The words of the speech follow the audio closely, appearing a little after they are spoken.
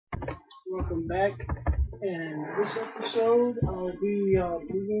Welcome back. And this episode, I'll be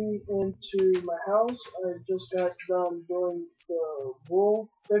moving into my house. I just got done doing the wall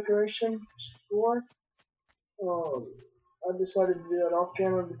decoration for. Um, I decided to do that off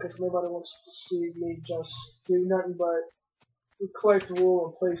camera because nobody wants to see me just do nothing but collect wool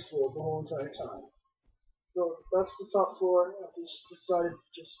and place wool the whole entire time. So that's the top floor. I just decided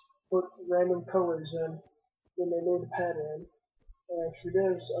to just put random colors in when they made the pattern. And for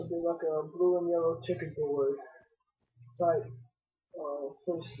this, I did like a blue and yellow checkerboard type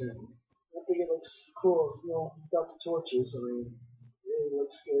placement. I think it looks cool. Got the torches. I mean, it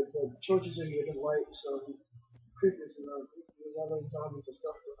looks good. But the torches are getting light, so creepers and other zombies and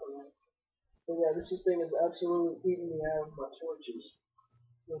stuff to come out. But yeah, this thing is absolutely eating me out of my torches.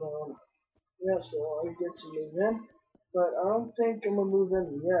 But yeah, so I get to move in. But I don't think I'm gonna move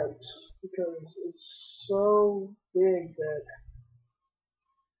in yet because it's so big that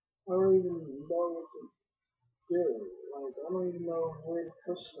I don't even know what to do. Like, I don't even know where to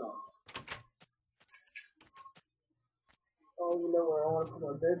put stuff. I don't even know where I want to put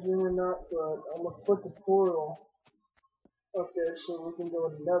my bedroom or not, but I'm gonna put the portal up there so we can go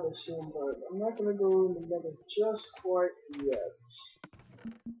in the nether soon, but I'm not gonna go in the nether just quite yet.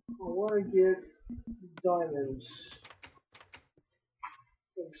 I wanna get diamonds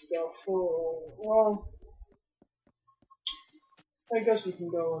and stuff. Well, I guess we can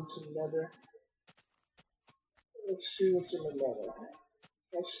go into the nether. Let's see what's in the nether.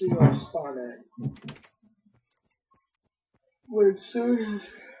 Let's see where I spawn at. But as soon as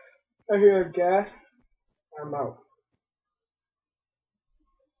I hear a gas, I'm out.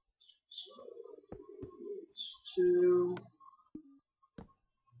 So it's 2,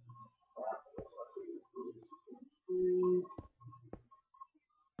 3.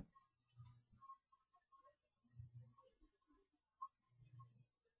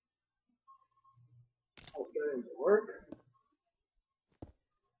 Hope that didn't work.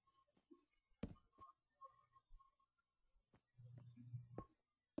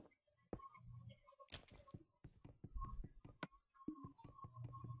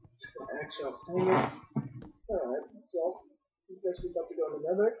 X up. Dang it. Alright, so I guess we're about to go to the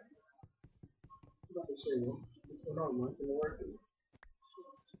nether. I'm about to say what's going on, what's gonna work. So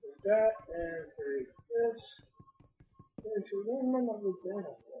take that and take this. Actually, that might not look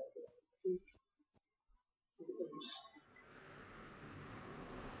bad.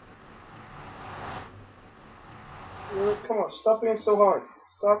 Come on, stop being so hard.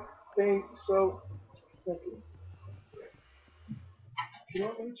 Stop being so. Thank you. You know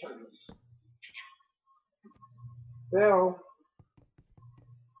what? Let me try this. Bell.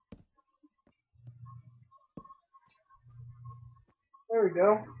 There we go.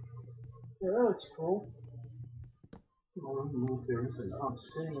 Yeah, that looks cool. I don't know if there is an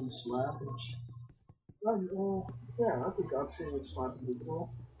obsidian slab, which. Yeah, I think obsidian slab would be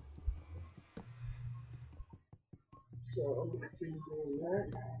cool. So I'm going to continue doing that.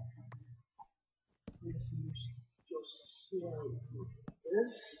 Just like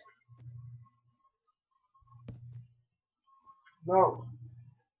this. No.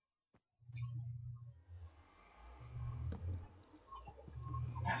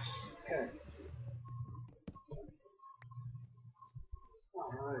 Yes. Okay.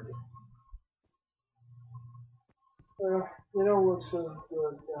 Alright. They don't look so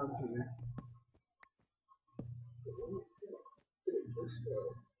good down here. This way.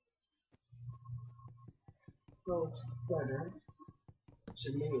 So it's better. To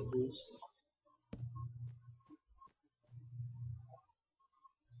me at least.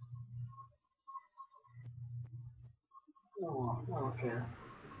 Oh, I don't care.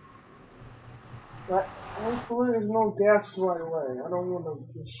 But hopefully there's no gas right away. I don't want to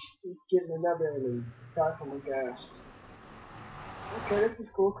just get in another and die from a gas. Okay, this is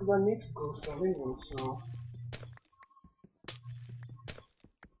cool because I need to go stuff anyway, so.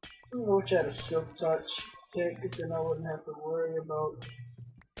 I wish I had a silk touch kit, then I wouldn't have to worry about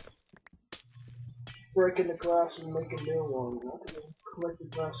breaking the glass and making new one. I could collect the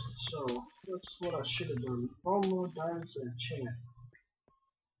glass itself. That's what I should have done. All more diamonds and chance.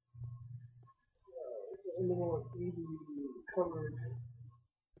 A more easy covered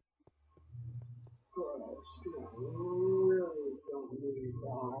glass. I really don't need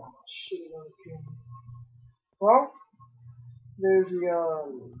shit on camera. Well, there's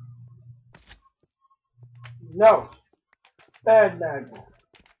the no bad magma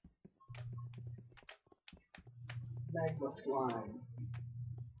slime.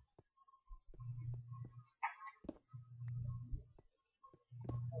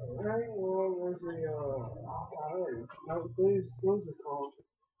 Alright, well, there's the, those are called.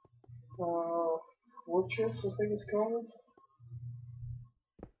 Fortress, I think it's called.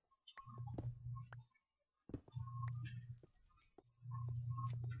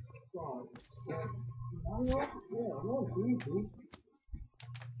 Oh, it's yeah, no, easy.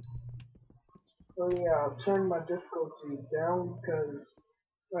 So yeah, I've turned my difficulty down because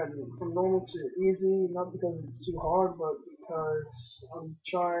from normal to easy, not because it's too hard, but because I'm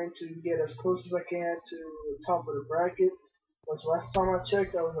trying to get as close as I can to the top of the bracket. Which last time I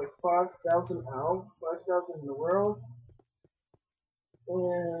checked, I was like 5,000 out, 5,000 in the world,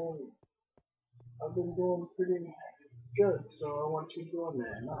 and I've been doing pretty good, so I want to keep doing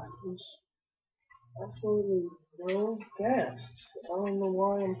that. Not just absolutely no fast. I don't know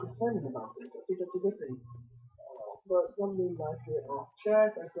why I'm complaining about this. I think that's a good thing. But let me not get off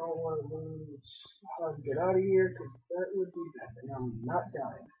track. I don't want to lose how to get out of here, because that would be bad. And I'm not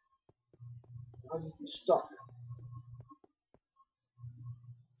dying. I'll just be stuck.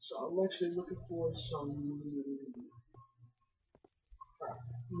 So I'm actually looking for some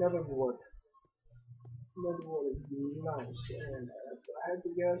netherwood. Netherwood would be nice. And if I had to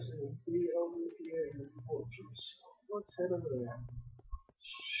guess, it would be over here in the fortress. So let's head over there.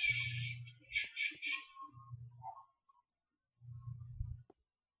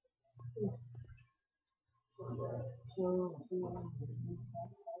 Alright, so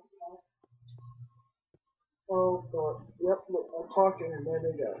oh god, yep, look, I'm talking and there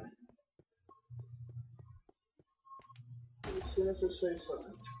they go. As soon as I say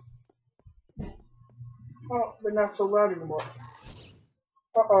something. Oh, they're not so loud anymore.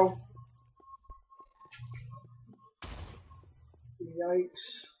 Uh-oh. Yikes.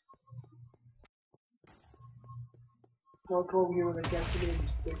 I'll go over here when I can't see me and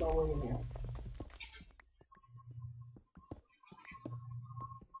just dig my way in here.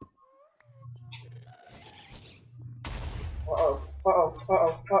 Uh-oh, uh-oh,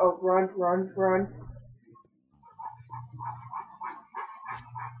 uh-oh, uh-oh, run, run, run.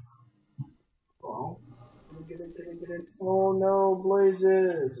 Oh, get in, get in, get in. Oh no,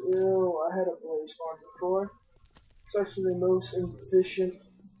 blazes. Ew, I had a blaze farm before. It's actually the most efficient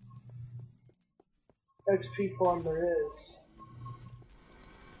XP farm there is.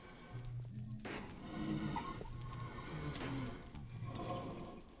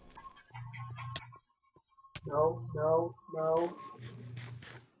 No, no, no.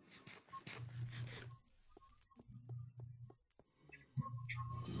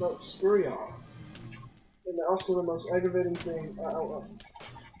 No, screw y'all. And also the most aggravating thing,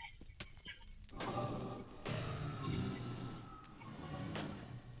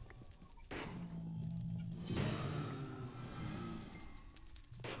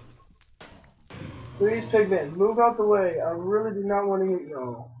 please, pigmen, move out the way. I really do not want to hit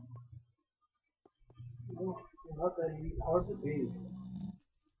y'all. Oh, not that hard to beat.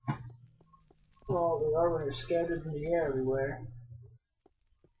 Well, they are when they're scattered in the air everywhere.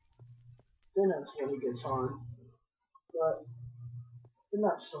 Then that's when it gets hard. But they're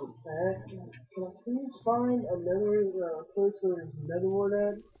not so bad. Can I please find another place where there's netherwood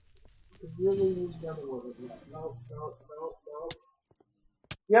at? I could really use netherwood. Nope, nope, nope, nope.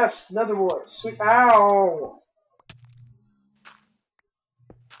 Yes, netherwood. Sweet. Ow!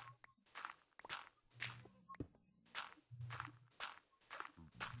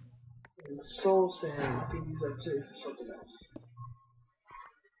 And soul sand. I could use that too for something else.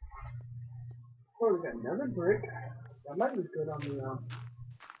 Oh, we got another brick. That might be good on the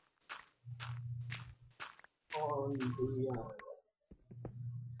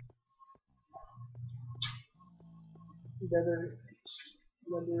nether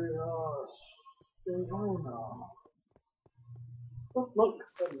thing. Oh no. Look, look,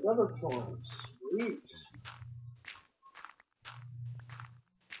 another form. Sweet.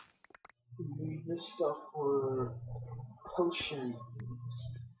 We need this stuff for potions.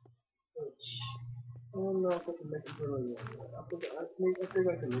 Which I don't know if I can make a brewing one. I think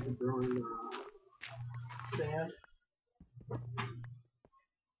I can make a brewing stand.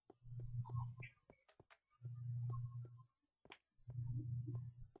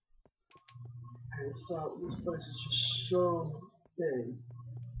 And so this place is just so big.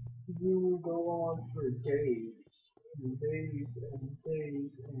 You will go on for days and days and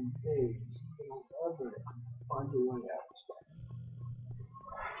days and days. You will ever find your way out.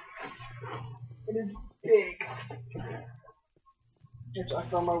 It is big. Yes, I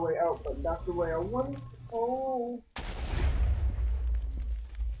found my way out, but not the way I wanted. Oh.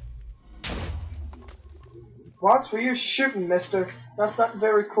 Watch where you're shooting, mister. That's not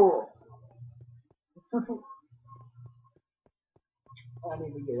very cool. I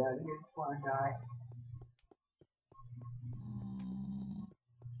need to get out of here before I die.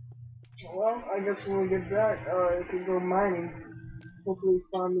 Well, I guess when we get back, I can go mining. Hopefully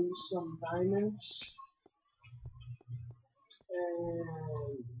find me some diamonds.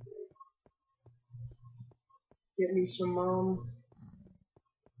 And get me some,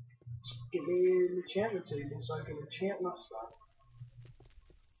 get me an enchantment table so I can enchant my stuff.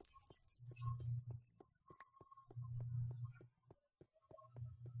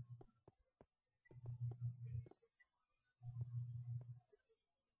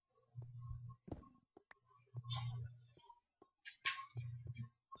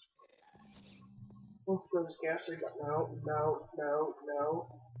 Look for this gas I got. No, no, no, no.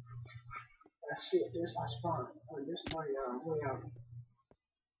 I see it. There's my spawn. Oh, there's my, way out.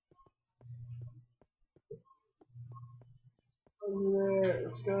 Over there.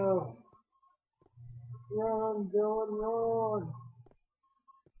 Let's go. Run, Dylan, run.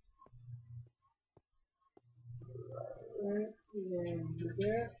 Right, and do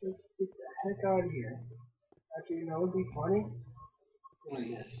that. Let's get the heck out of here. Actually, you know, it would be funny.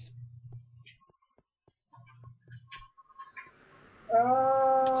 Doing this.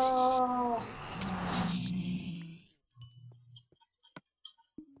 Oh!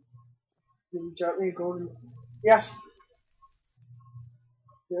 Did you drop me a golden? Yes! Is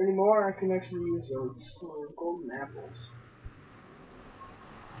there any more? I can actually use those golden apples.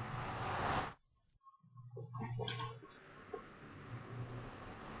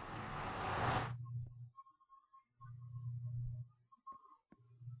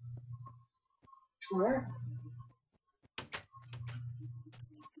 Alright.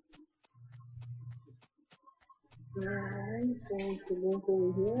 Alright, so we can look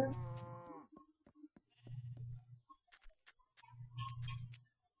over here.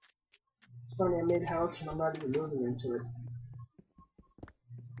 It's funny, I made a house and I'm not even moving into it.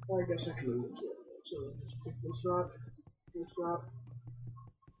 Well, I guess I can move into it. So just pick this up, this up,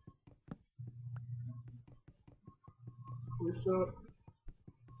 this up.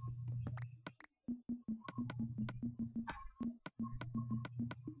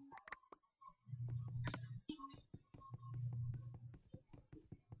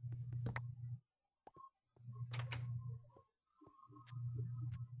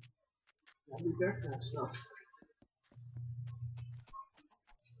 I'll be back to that stuff.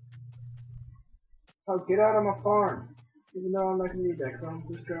 Oh, get out of my farm! Even though I'm not gonna need that, because I'm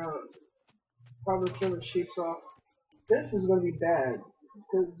just gonna probably kill the sheep off. This is gonna be bad,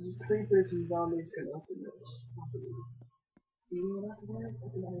 because creepers and zombies can open this. See what I can have? I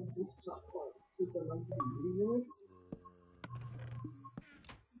can have this top part, since I like to be using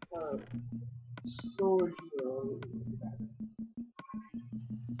it. Storage room.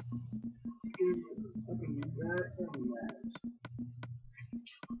 I can use that and that.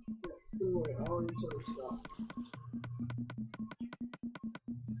 Put away all this other stuff.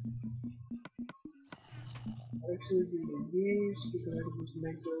 Actually, do these because I can just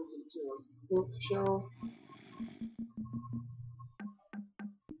make those into a bookshelf.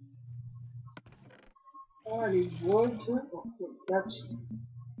 Oh, I need wood too. Oh, that's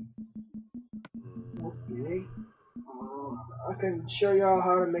great. I can show y'all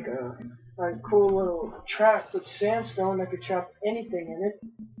how to make a cool little trap with sandstone that could trap anything in it.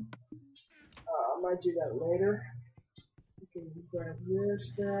 I might do that later. You can grab this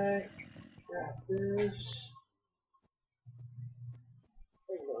back, grab this.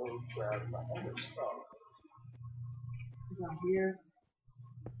 I'm going to grab my other stuff. Down here.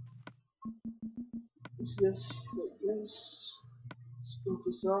 It's this, like this. Split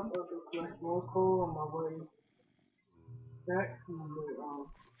this up. I'll go collect more coal on my way back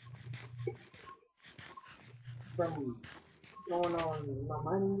from going on my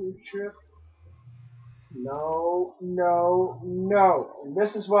mining trip. No, no, no. And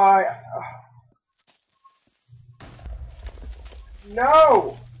this is why.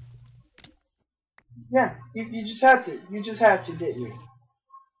 No! Yeah, you just had to. You just had to, didn't you?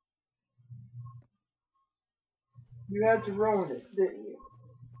 You had to ruin it, didn't you?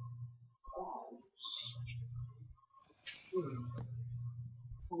 Oh,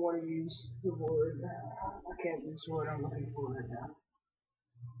 I want to use the word. I can't use the word I'm looking for right now.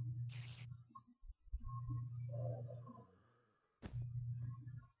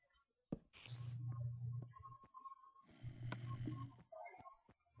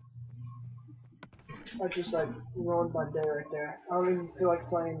 I just like ruined my day right there. I don't even feel like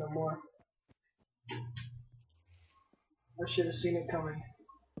playing no more. I should have seen it coming.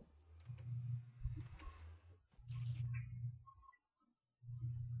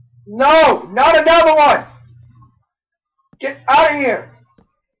 No! Not another one! Get out of here!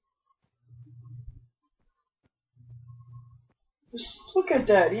 Just Look at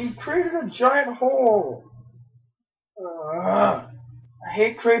that. He created a giant hole. I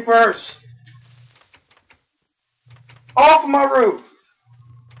hate creepers. Off my roof.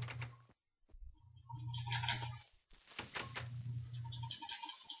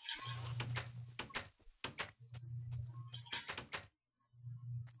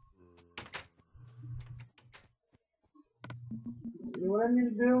 You know what I need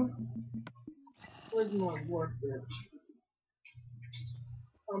to do? Where's my workbench?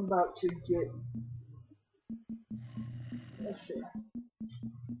 I'm about to get. Let's see.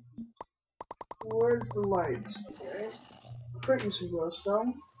 Where's the lights? Okay. Creating some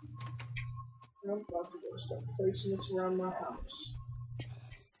glowstone. I'm about to go start placing this around my house.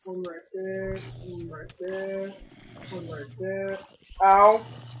 One right there, one right there, one right there. Ow!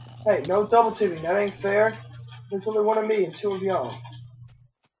 Hey, no double teaming, that ain't fair. There's only one of me and two of y'all.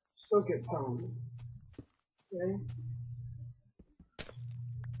 Still get pwned. Okay.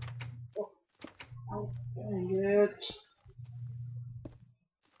 Oh, dang it.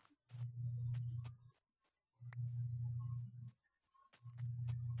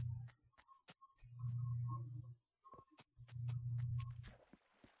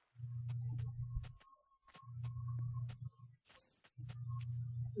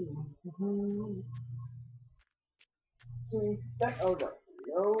 That, oh no.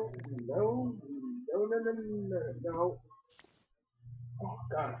 No. Oh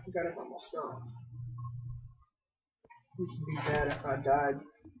god, I forgot about my stuff. This would be bad if I died.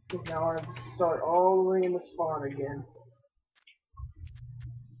 Because now I have to start all the way in the spawn again.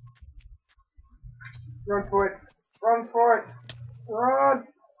 Run for it! Run for it! Run!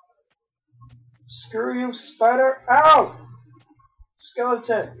 Screw you, spider! Ow!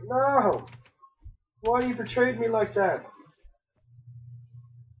 Skeleton! No! Why you betrayed me like that?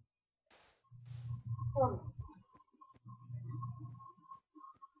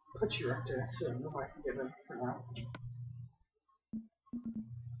 Put you right there so nobody can get in for now.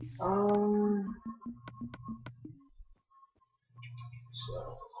 So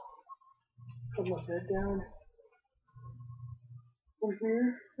put my bed down. We're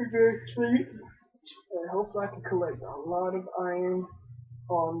here. We're going to sleep. I hope I can collect a lot of iron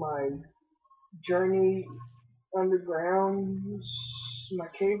on my journey underground, my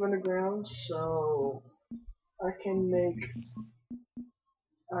cave underground, so I can make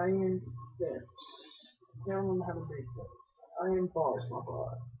iron bits. I don't know how to make that. Iron bars, my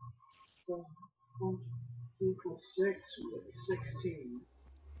god. So 1, 2 + 6, we have 16.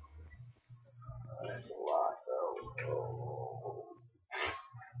 That's a lot though.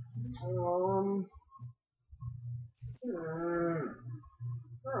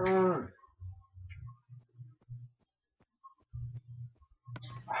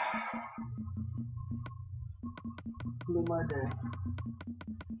 Blew my day.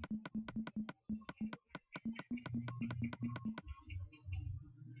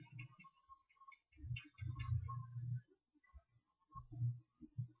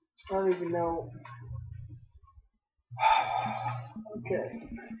 I don't even know. Okay.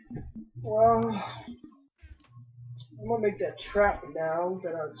 Well, I'm gonna make that trap now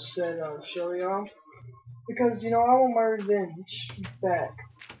that I said I'll show y'all. Because, you know, I want my revenge back.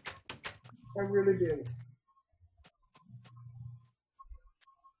 I really do.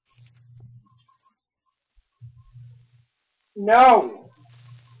 No!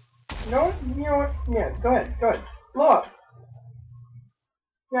 No, you know what? Yeah, go ahead, go ahead. Blow up!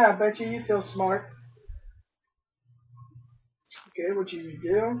 Yeah, I bet you feel smart. Okay, what you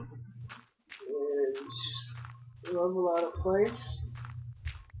do is level out a place.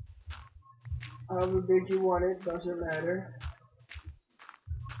 However big you want it, doesn't matter.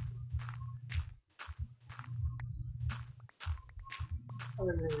 And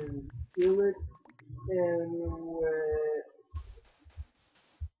then fill it in with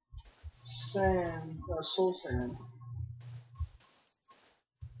sand, soul sand.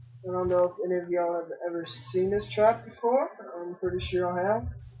 I don't know if any of y'all have ever seen this trap before. I'm pretty sure I have.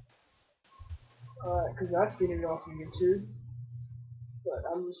 Because I've seen it off of YouTube. But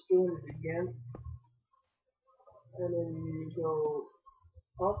I'm just doing it again. And then you go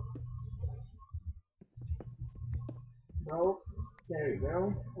up. Nope. There you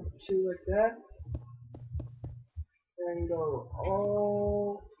go. Up two like that. And go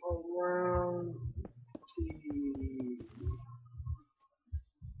all around the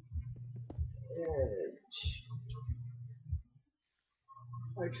edge.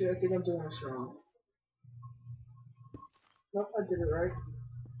 Actually, I think I'm doing this wrong. Nope, I did it right.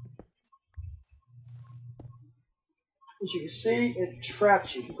 As you can see, it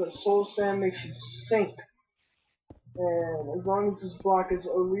traps you because soul sand makes you sink. And as long as this block is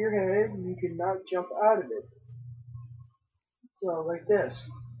over your head, you cannot jump out of it. So, like this.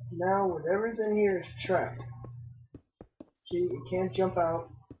 Now, whatever's in here is trapped. See, it can't jump out.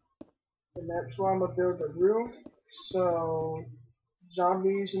 And that's why I'm gonna build a roof, so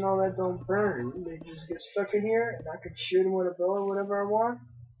zombies and all that don't burn. They just get stuck in here, and I can shoot them with a bow or whatever I want.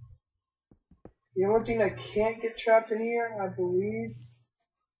 The only thing that can't get trapped in here, I believe,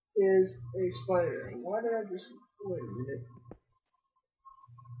 is a spider. Why did I just... wait a minute.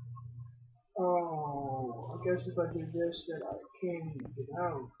 Oh, I guess if I do this, then I can't even get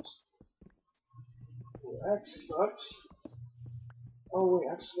out. Well, that sucks. Oh wait,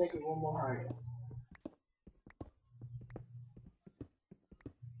 I have to make it one more higher.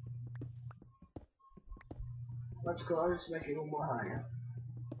 Let's go, I'll just make it one more higher.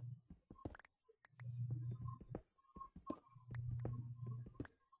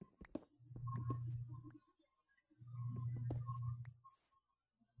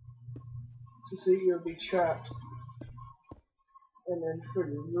 So see, you'll be trapped. And then for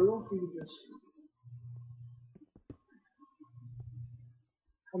the roof, you can just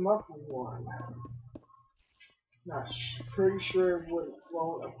come up with one. Not pretty sure it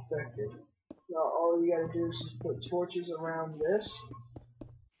won't affect it. Now all you gotta do is just put torches around this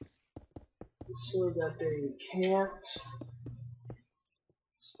so that they can't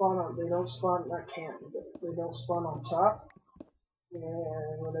spawn on. They don't spawn. They don't spawn on top. And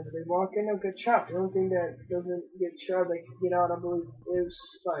whenever they walk in, they'll get trapped. The only thing that doesn't get trapped, they can get out, I believe, is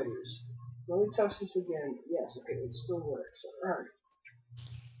spiders. Let me test this again. Yes, okay, it still works. Alright.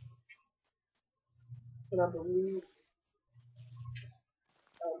 But I believe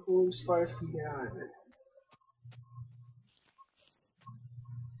spiders can get out of it.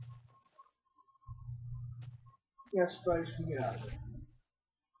 Yes, spiders can get out of it.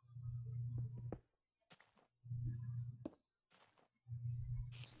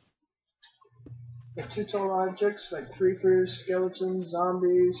 The two tall objects like creepers, skeletons,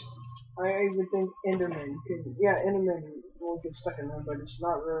 zombies. I even think Enderman can. Yeah, Enderman will get stuck in them, but it's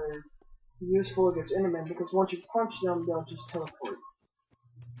not really useful against Enderman because once you punch them, they'll just teleport.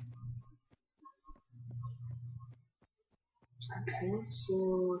 Okay, so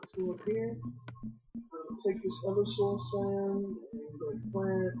let's go up here. Take this other soul sand and go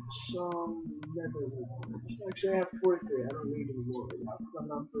plant some nether. Actually, I have 43. I don't need any more right now because I'm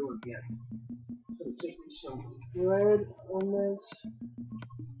not through it yet. So take me some bread on this,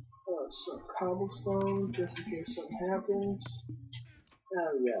 some cobblestone just in case something happens.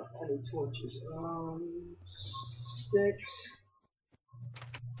 Oh yeah, I need torches. Sticks.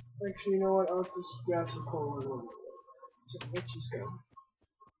 Actually, you know what? I'll just grab some coal and one. So let's just go.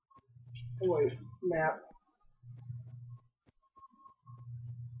 Oh wait, map.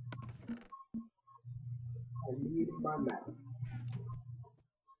 I need my map.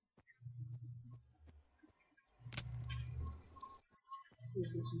 This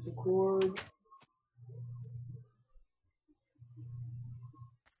is the cord.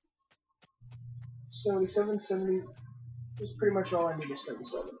 77, 70. That's pretty much all I need is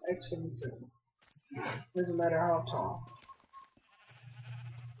 77. X77. Doesn't matter how tall.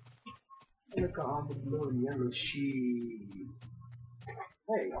 Look on the blue yellow sheet.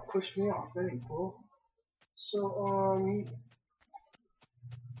 Hey, y'all pushed me off. That ain't cool. So,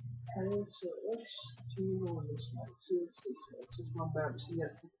 okay, so let's do on this one. This is my map, so you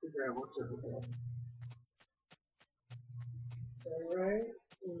have to figure out what's over there. Alright,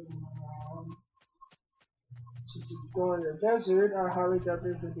 since it's going to the desert, I highly doubt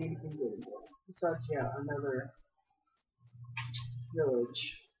there's going to be anything good in there. Besides, yeah, another village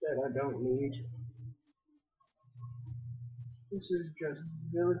that I don't need. This is just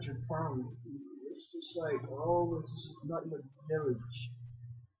villager farm. It's just like, oh, this is not in a village.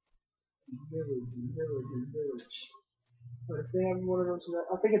 Village. But if they have one of those,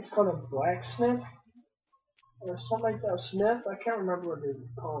 I think it's called a blacksmith or something like that. Smith, I can't remember what they're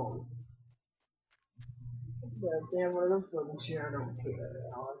called. But if they have one of those buildings here, I don't care.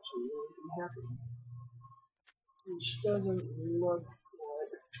 I'll actually really be happy. Which doesn't look like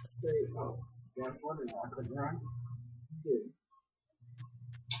they. Oh, yeah, I was wondering why I couldn't run. Dude.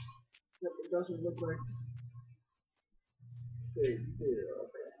 Yep, it doesn't look like they did.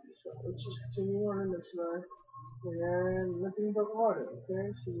 Okay, so let's just continue on this way. And nothing but water,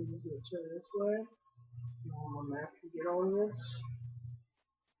 okay? So we're just gonna turn this way. See on my map to get on this.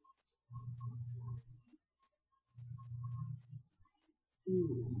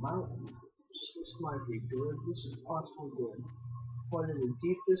 Ooh, mountain. This might be good. This is possibly good. One of the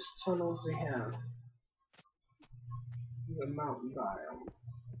deepest tunnels they have. The mountain biome.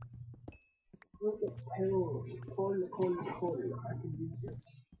 Look at pills. Coil. I can use this.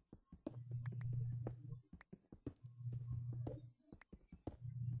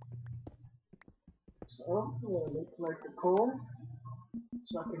 So, I'm gonna make like the coal.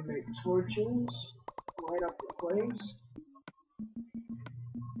 So I can make torches. Light up the place.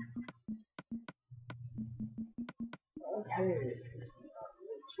 Okay.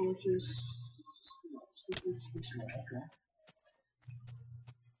 Torches. Okay.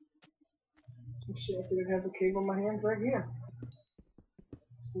 Actually, I think I have the cave on my hands right here. That's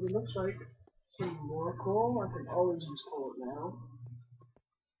what it looks like. Some more coal. I can always use coal now.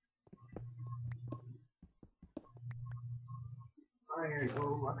 Iron.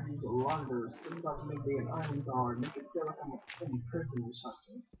 Oh, I can use a lot of those. I'm about to make me an iron guard. Make it feel like I'm in prison or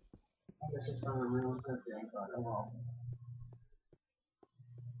something. I guess it's not a real good thing, but oh well.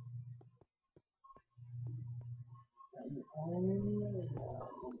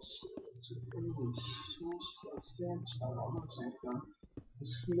 Sandstone. A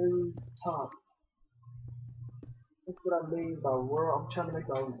smooth top. That's what I mean by world. I'm trying to make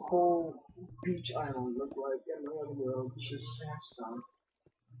a whole beach island look like another world. It's just sandstone,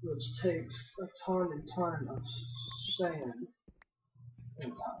 which takes a ton and ton of sand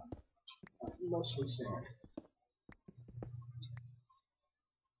and time. Mostly sand.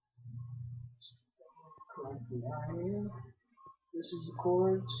 Collect the iron. This is the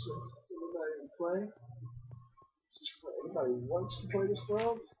chords. So anybody can play. Anybody wants to play this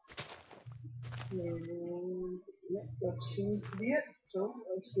world. And yep, that seems to be it. So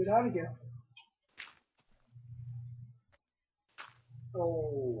let's get out of here.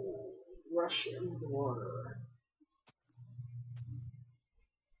 Oh, rush into the water.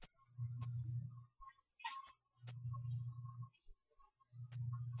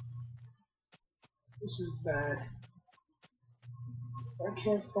 This is bad. I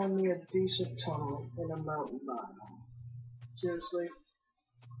can't find me a decent tunnel in a mountain biome. Seriously?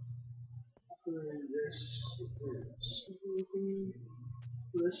 This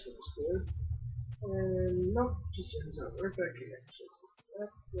looks good. And nope, just ends up right back here. So that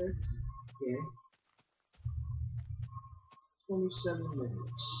okay. 27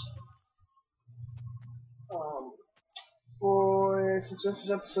 minutes. Since this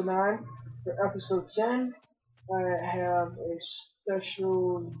is episode 9, for episode 10, I have a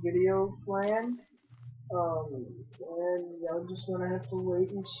special video planned. And y'all just gonna have to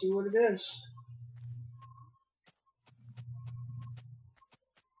wait and see what it is.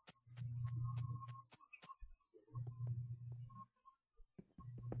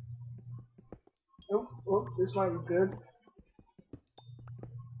 Oh, this might be good.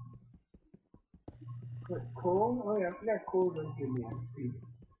 But coal? Oh yeah, I forgot coal doesn't give me XP.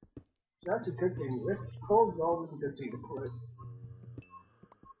 So that's a good thing. Coal is always a good thing to put.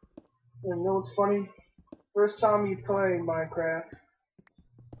 And you know what's funny? First time you play Minecraft,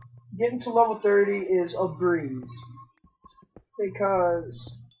 getting to level 30 is a breeze.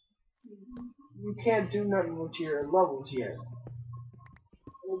 Because you can't do nothing with your levels yet.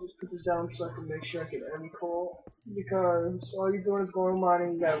 I'll just put this down so I can make sure I get any coal. Because all you're doing is going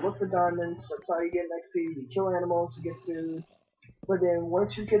mining, you gotta look for diamonds, that's how you get an XP, you kill animals to get food. But then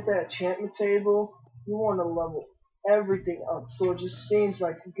once you get that enchantment table, you want to level everything up. So it just seems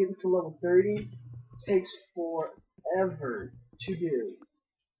like getting to level 30 takes forever to do.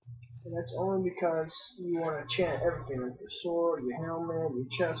 And that's only because you want to enchant everything, like your sword, your helmet, your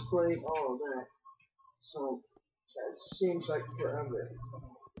chest plate, all of that. So that seems like forever.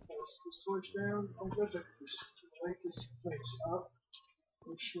 Place this torch down. I guess I could just light this place up.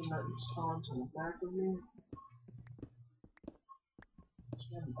 Make sure nothing spawns on the back of me.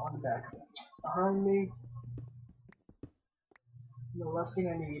 On the back. Behind me. The last thing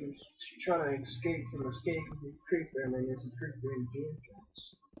I need is to try to escape from this creeper, and then there's a creeper in the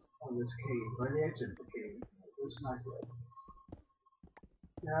entrance of this cave, or the exit of the cave. It's not good.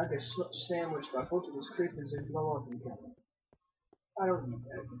 Now I get sandwiched by both of these creepers and blow up and kill them. I don't need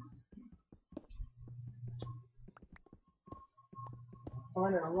that. I'm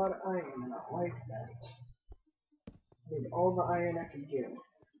finding a lot of iron, and I like that. I need all the iron I can get.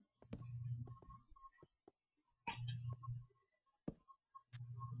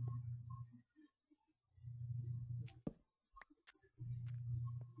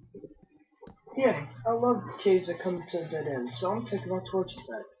 Yeah, I love caves that come to a dead end, so I'm taking my torches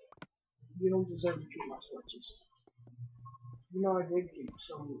back. You don't deserve to keep my torches. You know I did keep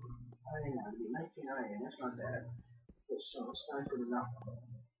some iron on me, 19 iron, that's not bad. But so it's not good enough. I'm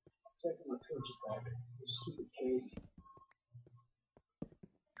taking my torches back. This stupid cave.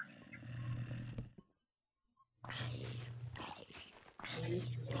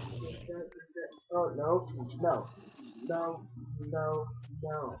 Oh, no, no, no, no,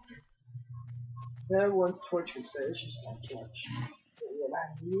 no. That one's torch can stay, it's just my torch. What I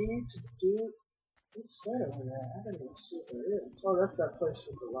need to do, what's that over there? I don't even see what it is. Oh, that's that place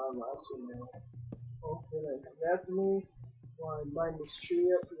with the lava, I see now. Hopefully they come after me while I line this tree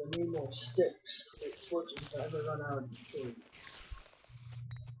up, because I need more sticks to make torches if I ever run out of the tree.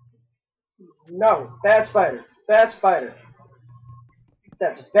 No! Bad spider! Bad spider!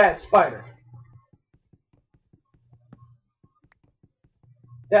 That's a bad spider!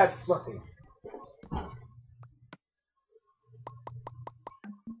 Bad Fluffy.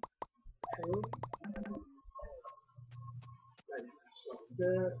 Okay. Right, so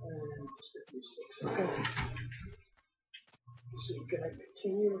that, and just get these sticks. Okay. So you're gonna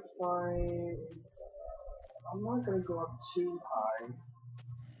continue to find. I'm not gonna go up too high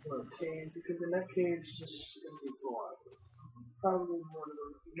for a cave because in that cave it's just gonna be broad. Probably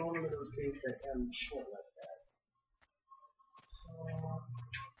one of those caves that end short like that. So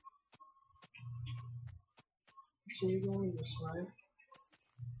continue going this way.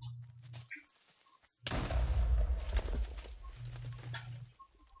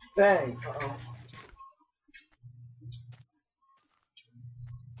 Bang! Uh-oh.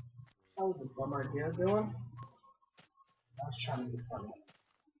 That was a dumb idea, Dylan. I was trying to be funny.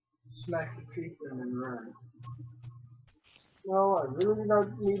 Smack the creeper and then run. No, I really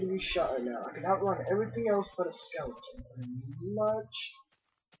don't need to be shot right now. I can outrun everything else but a skeleton. Much.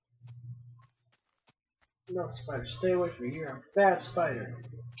 No, spider, stay away from me. You're a bad spider.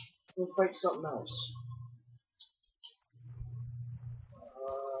 Go fight something else.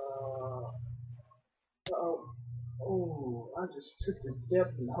 Uh-oh. Oh, I just took the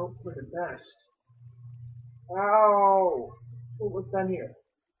dip and hoped for the best. Ow! Oh, what's down here?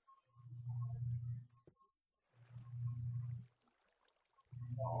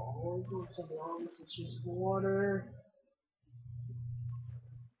 Oh, what's wrong? This is just water.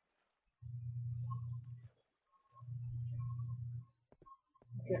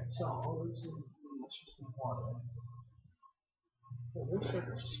 I can't tell. This is just water. It looks like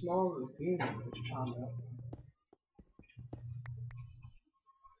a small ravine which trying to.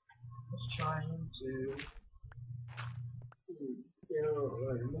 It's trying to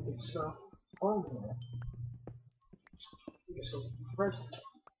look at stuff on there. Okay, so first,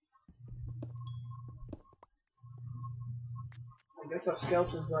 I guess that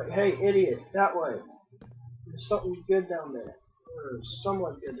skeleton's like, hey, idiot, that way. There's something good down there. Or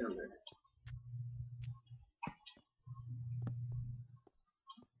somewhat good down there.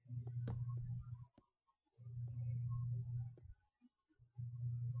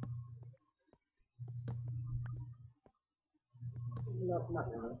 No, not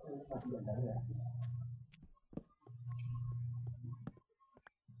really. It's not good down there.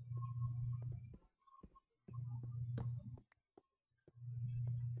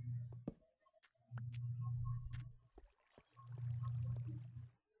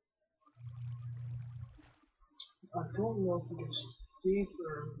 I don't know if it gets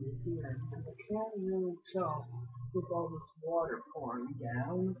deeper in here, because I can't really tell with all this water pouring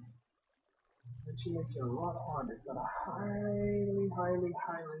down, which makes it a lot harder, but I highly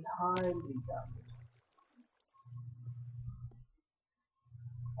doubt it.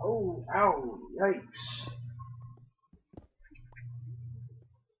 Oh, ow, yikes.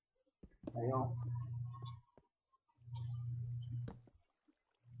 Hang on.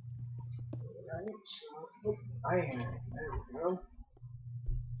 Right, so, iron, there we go.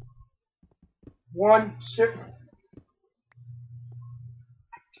 One, sip.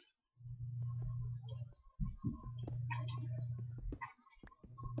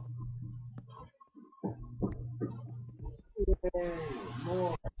 Yay,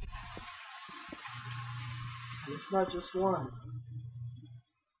 more. It's not just one.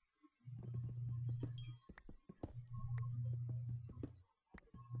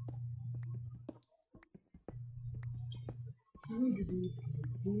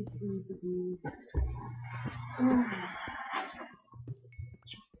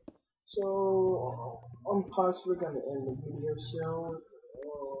 So, I'm possibly gonna end the video soon,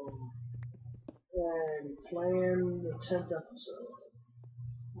 and plan the 10th episode.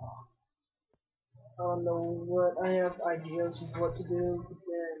 I don't know what, I have ideas of what to do, but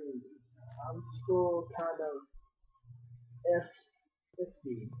then I'm still kind of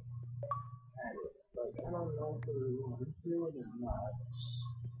iffy at it. Like, I don't know if I really want to do it or not.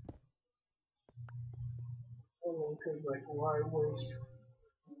 I mean, cause like, why waste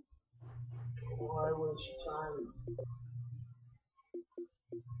your time?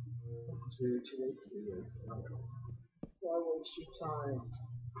 It's too late to do this. Why waste your time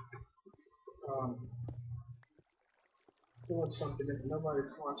doing something that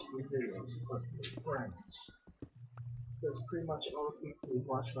nobody's watching your videos but your friends. That's pretty much all the people who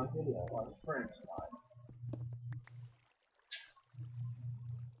watch my video are friends of mine.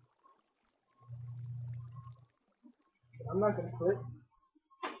 I'm not gonna quit.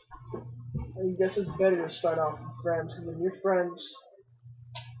 I guess it's better to start off with friends, because then your friends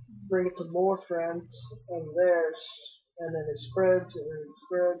bring it to more friends and theirs, and then it spreads and it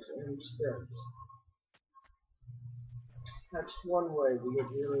spreads and it spreads. That's one way to get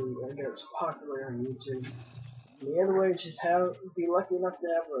really, I guess, popular on YouTube. And the other way is just be lucky enough to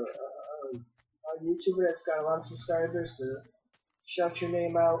have a YouTuber that's got a lot of subscribers to shout your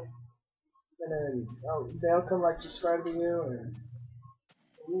name out, and then they'll come like subscribe to you, and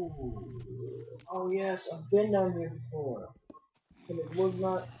ooh, oh yes, I've been down here before, and it was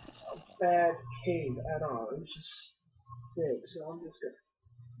not a bad cave at all. It was just big, so I'm just gonna.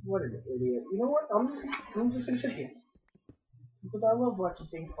 What an idiot! You know what? I'm just gonna sit here because I love watching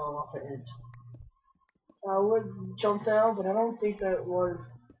things fall off the edge. I would jump down, but I don't think that was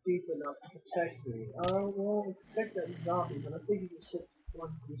deep enough to protect me. I don't want to protect that zombie, but I think he just hit one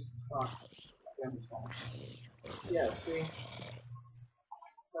decent spot. Yeah, see?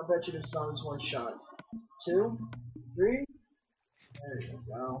 I bet you this zombie's one shot. 2, 3. There you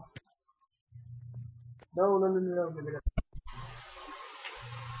go. No, give it up.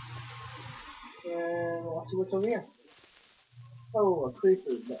 And let's see what's over here. Oh, a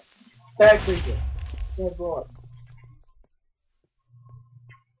creeper. Bad creeper. Bad boy.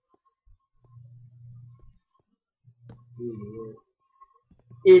 Idiot.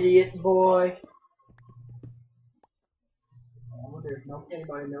 Idiot boy. I wonder if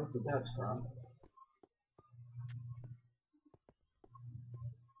anybody knows what that's from.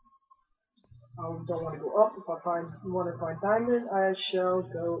 I don't want to go up. If I want to find diamond, I shall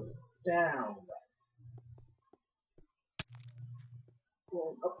go down.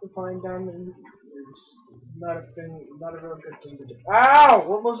 Going up to find diamond is not a real good thing to do. Ow!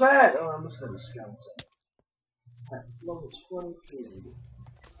 What was that? Oh, I must have been a skeleton. At level 23.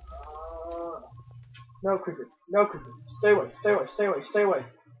 No creeper. No creeper. Stay away. Stay away. Stay away. Stay away.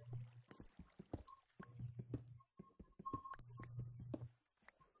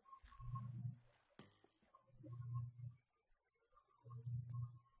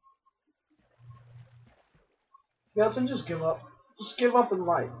 Skeleton, just give up. Just give up in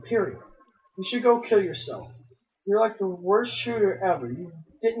life. Period. You should go kill yourself. You're like the worst shooter ever.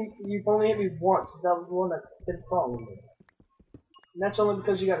 You've only hit me once. That was the one that's been following me. And that's only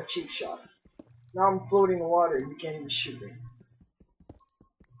because you got a cheap shot. Now I'm floating in the water and you can't even shoot me.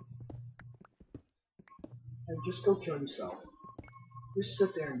 And just go kill yourself. Just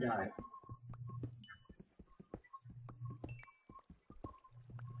sit there and die.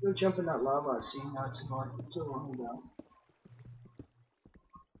 Go jump in that lava I see not too long ago.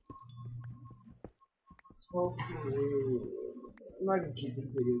 Hopefully, I'm not gonna keep this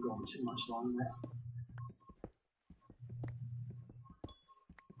video going too much longer.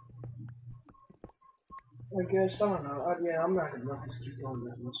 I guess, I don't know. Yeah, I'm not gonna let this keep going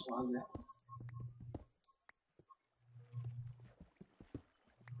that much longer.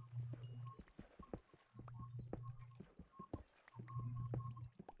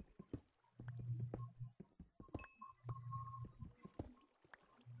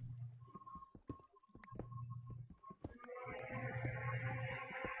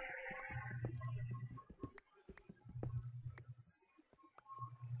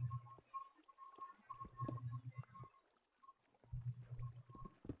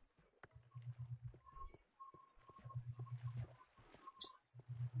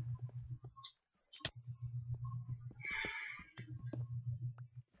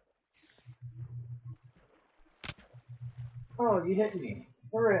 Oh, you hit me.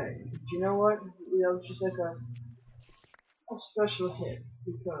 Hooray. Do you know what? That was just like a special hit,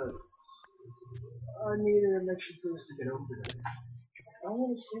 because I needed an extra boost to get over this. I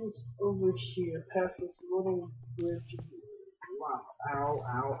want to see what's over here, past this little bridge. Wow. Ow,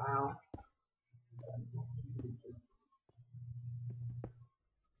 ow, ow.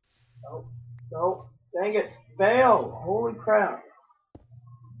 Nope. Nope. Dang it. Fail! Holy crap.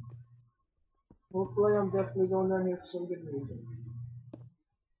 Hopefully I'm definitely going down here for some good reason.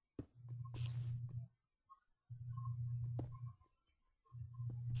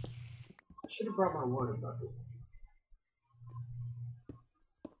 I should have brought my water bucket.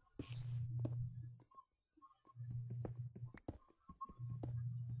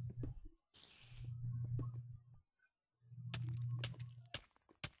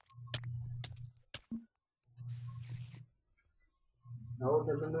 No.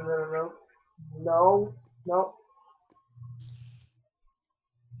 No, no.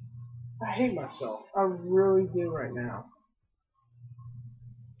 I hate myself. I really do right now.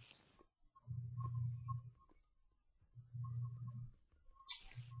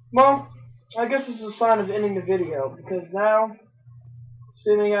 Well, I guess this is a sign of ending the video, because now,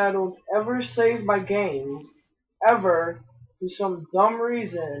 assuming I don't ever save my game, ever, for some dumb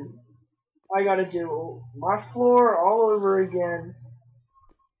reason, I gotta do my floor all over again.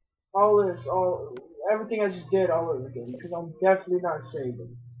 Everything I just did all over again, because I'm definitely not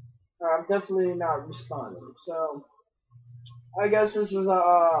saving. I'm definitely not responding. So, I guess this is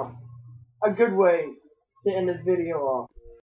a good way to end this video off.